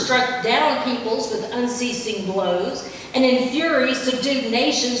anger struck down peoples with unceasing blows, and in fury subdued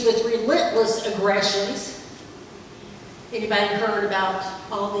nations with relentless aggressions. Anybody heard about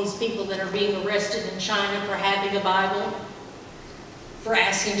all these people that are being arrested in China for having a Bible? For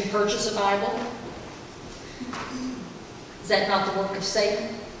asking to purchase a Bible? Is that not the work of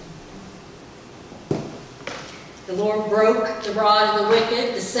Satan? The Lord broke the rod of the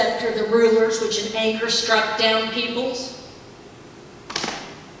wicked, the scepter of the rulers, which in anger struck down peoples.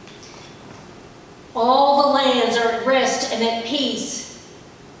 All the lands are at rest and at peace.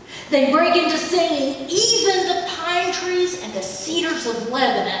 They break into singing, even the pine trees and the cedars of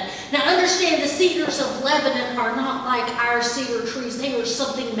Lebanon. Now understand, the cedars of Lebanon are not like our cedar trees. They are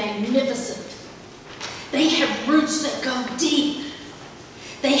something magnificent. They have roots that go deep.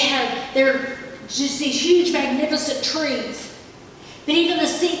 They're just these huge, magnificent trees. But even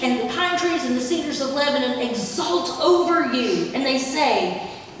the pine trees and the cedars of Lebanon exult over you. And they say,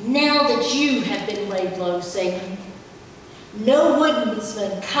 now that you have been laid low, Satan, no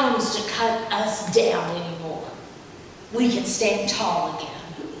woodsman comes to cut us down anymore. We can stand tall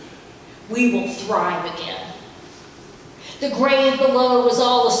again. We will thrive again. The grave below was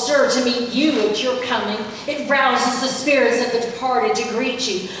all astir to meet you at your coming. It rouses the spirits of the departed to greet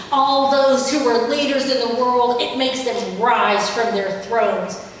you. All those who were leaders in the world, it makes them rise from their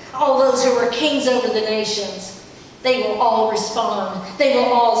thrones. All those who were kings over the nations, they will all respond. They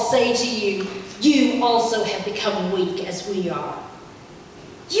will all say to you, you also have become weak as we are.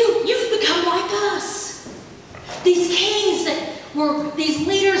 You've become like us. These kings that were these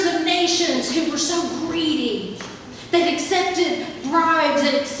leaders of nations who were so greedy, that accepted bribes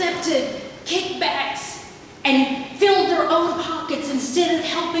and accepted kickbacks and filled their own pockets instead of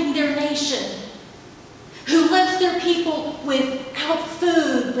helping their nation, who left their people without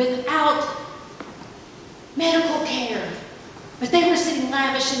food, without medical care, but they were sitting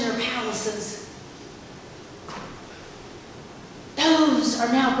lavish in their palaces. Those are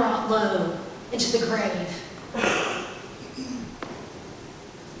now brought low into the grave.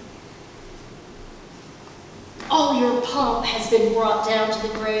 All your pomp has been brought down to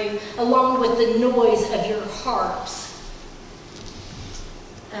the grave, along with the noise of your harps.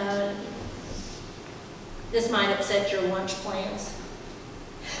 This might upset your lunch plans.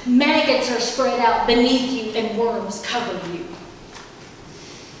 Maggots are spread out beneath you and worms cover you.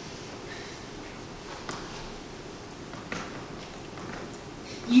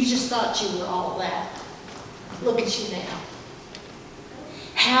 You just thought you were all that. Look at you now.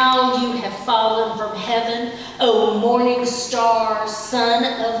 How you have fallen from heaven, O morning star, son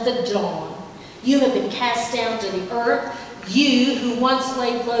of the dawn. You have been cast down to the earth. You who once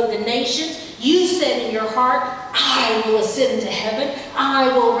laid low the nations, you said in your heart, I will ascend to heaven.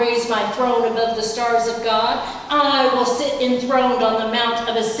 I will raise my throne above the stars of God. I will sit enthroned on the mount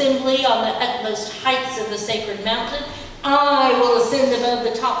of assembly on the utmost heights of the sacred mountain. I will ascend above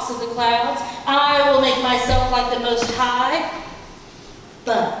the tops of the clouds. I will make myself like the Most High.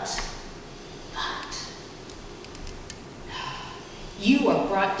 But, you are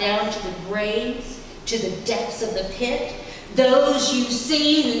brought down to the graves, to the depths of the pit. Those you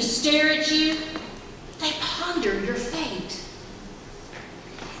see who stare at you, they ponder your fate.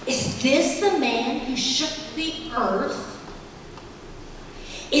 Is this the man who shook the earth?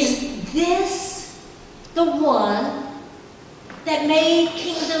 Is this the one that made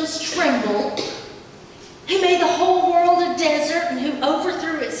kingdoms tremble, who made the whole world a desert and who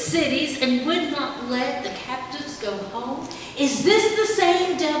overthrew its cities and would not let the captives go home? Is this the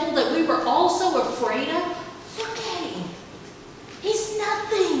same devil that we were all so afraid of? Look at him. He's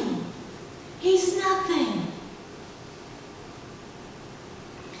nothing. He's nothing.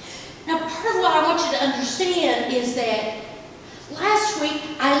 Now, part of what I want you to understand is that last week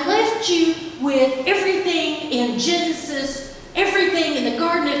I left you with everything in Genesis, everything in the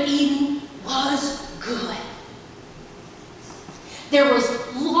Garden of Eden was good. There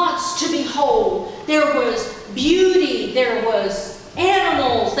was lots to behold. There was beauty. There was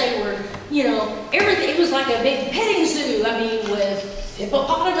animals. They were, everything. It was like a big petting zoo. I mean, with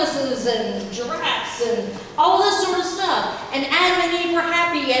hippopotamuses and giraffes and all this sort of stuff. And Adam and Eve were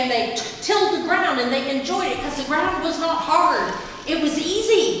happy, and they tilled the ground, and they enjoyed it because the ground was not hard. It was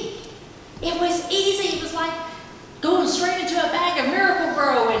easy. It was easy. It was like going straight into a bag of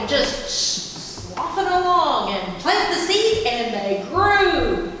Miracle-Gro and just sloughing along and plant the seeds, and they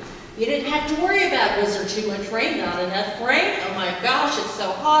grew. You didn't have to worry about, was there too much rain, not enough rain? Oh my gosh, it's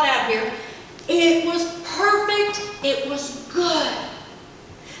so hot out here. It was perfect. It was good.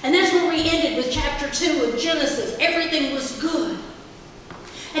 And that's where we ended with chapter 2 of Genesis. Everything was good.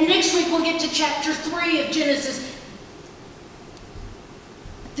 And next week we'll get to chapter 3 of Genesis.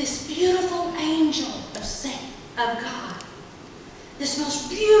 This beautiful angel of God, this most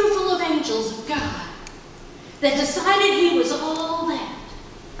beautiful of angels of God, that decided he was all that,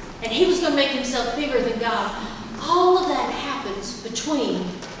 and he was going to make himself bigger than God. All of that happens between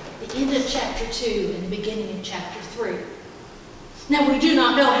the end of chapter 2 and the beginning of chapter 3. Now, we do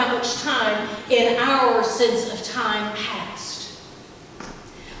not know how much time in our sense of time passed.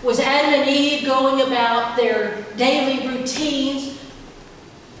 Was Adam and Eve going about their daily routines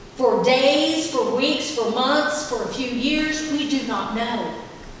for days, for weeks, for months, for a few years? We do not know.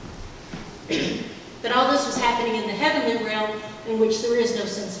 But all this was happening in the heavenly realm, in which there is no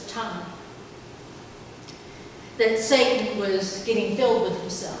sense of time. That Satan was getting filled with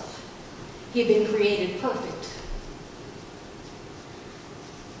himself. He had been created perfect.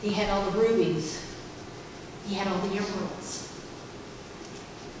 He had all the rubies. He had all the emeralds.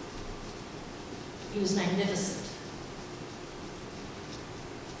 He was magnificent.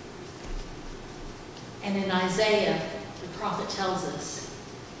 And in Isaiah, the prophet tells us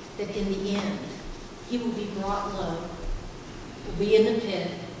that in the end, he will be brought low, will be in the pit,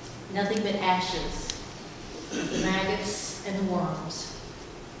 nothing but ashes, the maggots and the worms.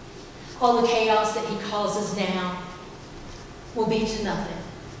 All the chaos that he causes now will be to nothing,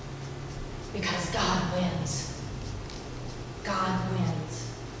 because God wins. God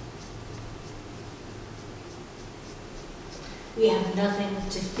wins. We have nothing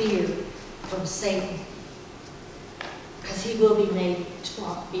to fear from Satan, because he will be made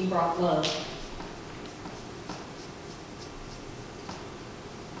to be brought low.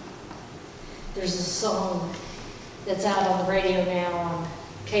 There's a song that's out on the radio now on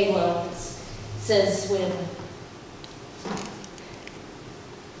K-Love. It says, when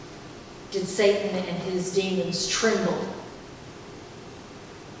did Satan and his demons tremble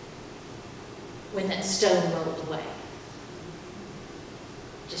when that stone rolled away?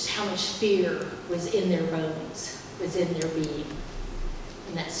 Just how much fear was in their bones, was in their being,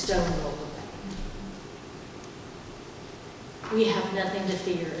 when that stone rolled away. We have nothing to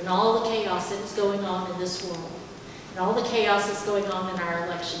fear. And all the chaos that is going on in this world, and all the chaos that's going on in our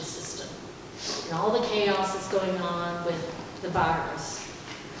election system, and all the chaos that's going on with the virus.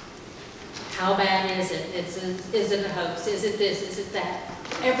 How bad is it? Is it a hoax? Is it this? Is it that?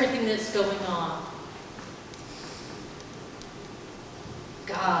 Everything that's going on.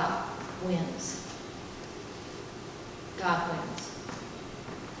 God wins. God wins.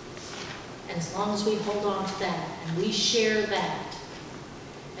 And as long as we hold on to that, and we share that,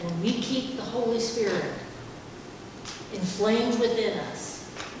 and we keep the Holy Spirit inflamed within us,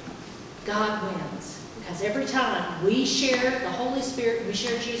 God wins. Because every time we share the Holy Spirit, we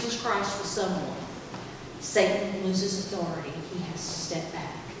share Jesus Christ with someone, Satan loses authority. He has to step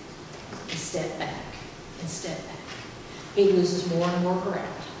back and step back and step back. He loses more and more ground.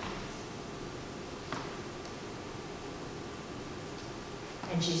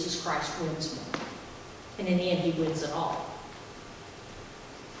 And Jesus Christ wins more. And in the end, he wins it all.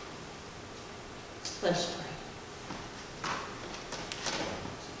 Let us pray.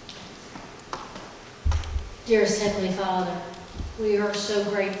 Dearest Heavenly Father, we are so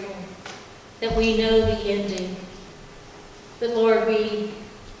grateful that we know the ending. But Lord, we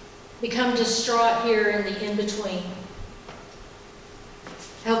become distraught here in the in-between.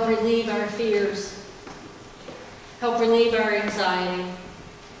 Help relieve our fears. Help relieve our anxiety.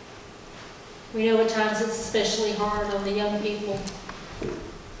 We know at times it's especially hard on the young people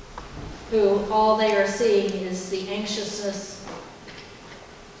who all they are seeing is the anxiousness.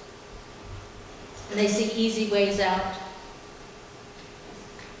 And they see easy ways out.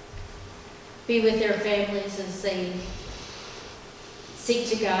 Be with their families as they seek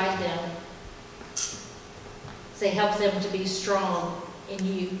to guide them. As they help them to be strong in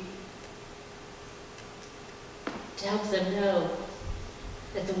you. To help them know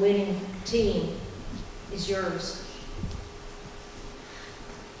that the winning team is yours.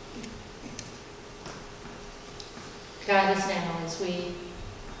 Guide us now as we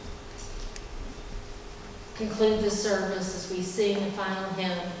conclude this service, as we sing the final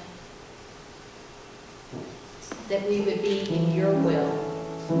hymn, that we would be in your will.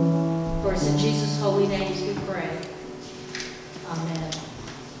 For it's in Jesus' holy names we pray. Amen.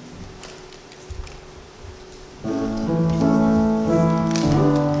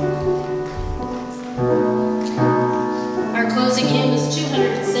 Our closing hymn is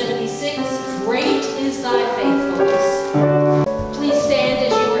 276, Great is Thy Faithfulness. Please stand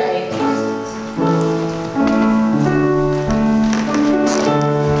as you are able.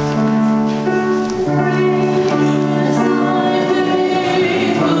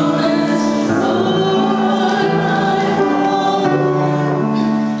 Faithfulness, oh, my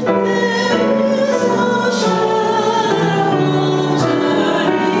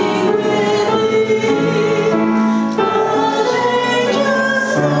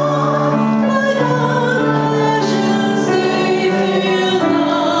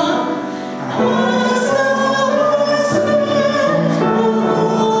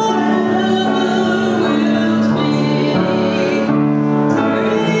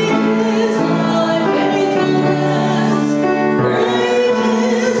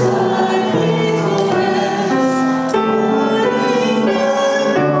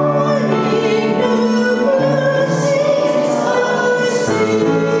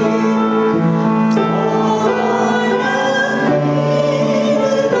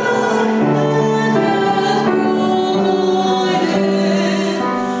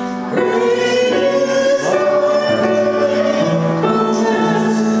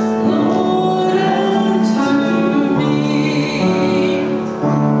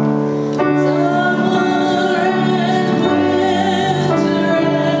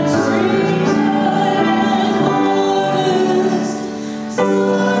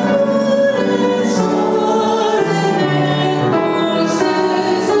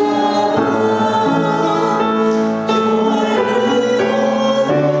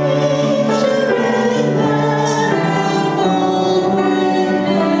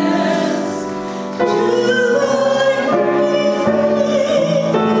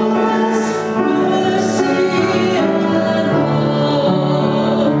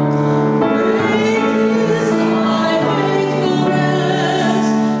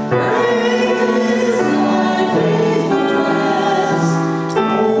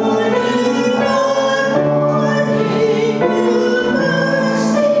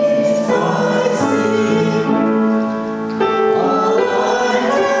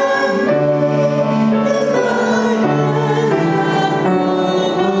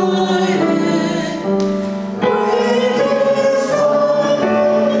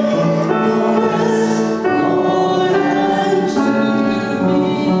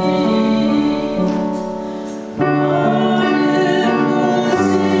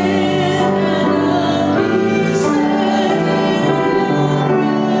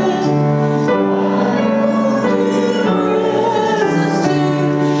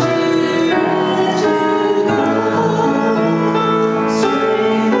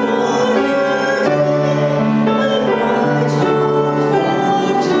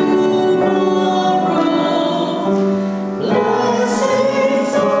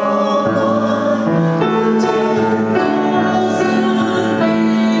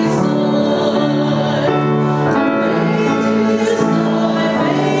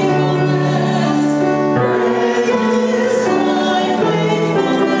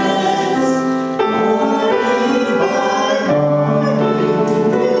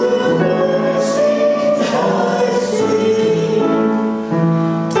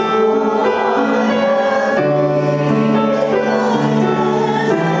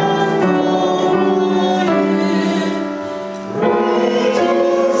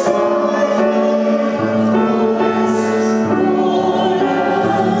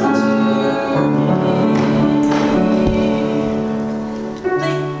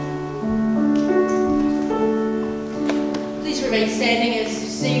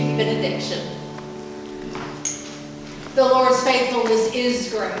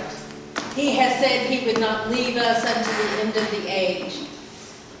great. He has said He would not leave us unto the end of the age.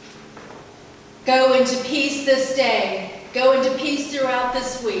 Go into peace this day. Go into peace throughout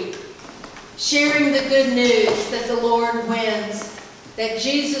this week, sharing the good news that the Lord wins, that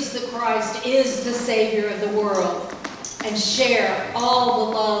Jesus the Christ is the Savior of the world, and share all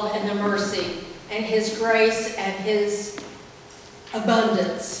the love and the mercy and His grace and His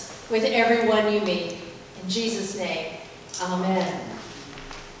abundance with everyone you meet. In Jesus' name, amen.